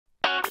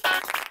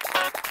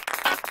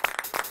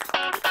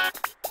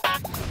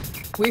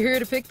We're here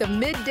to pick the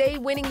midday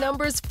winning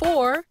numbers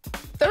for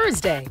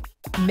Thursday,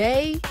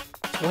 May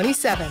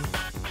 27.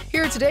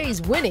 Here are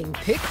today's winning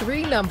Pick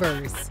 3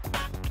 numbers.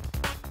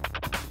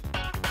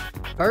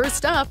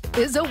 First up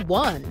is a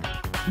 1.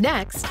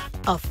 Next,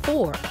 a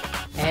 4.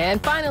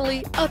 And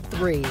finally, a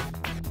 3.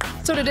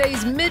 So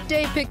today's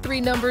midday Pick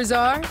 3 numbers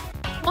are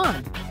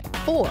 1,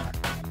 4,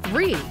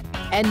 3.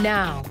 And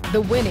now, the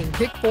winning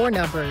Pick 4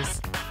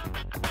 numbers.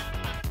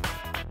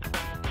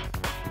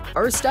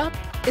 First up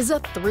is a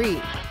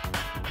 3.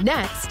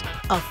 Next,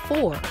 a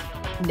 4.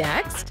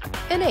 Next,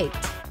 an 8.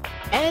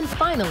 And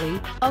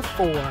finally, a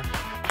 4.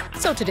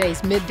 So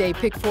today's midday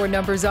Pick 4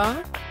 numbers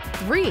are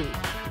 3,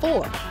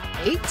 4,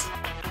 8,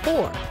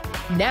 4.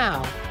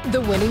 Now,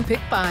 the winning Pick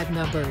 5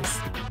 numbers.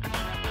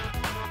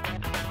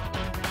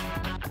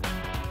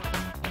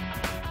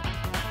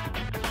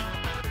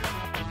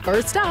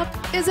 First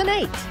up is an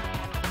 8.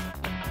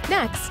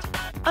 Next,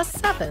 a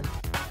 7.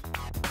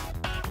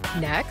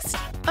 Next,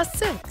 a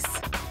 6.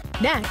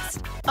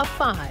 Next, a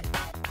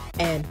 5.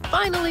 And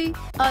finally,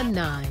 a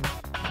 9.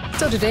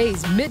 So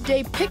today's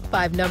midday Pick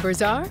 5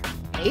 numbers are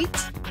 8,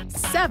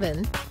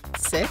 7,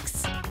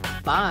 6,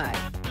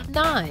 5,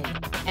 9.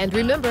 And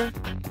remember,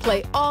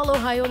 play all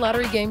Ohio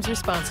Lottery games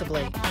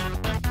responsibly.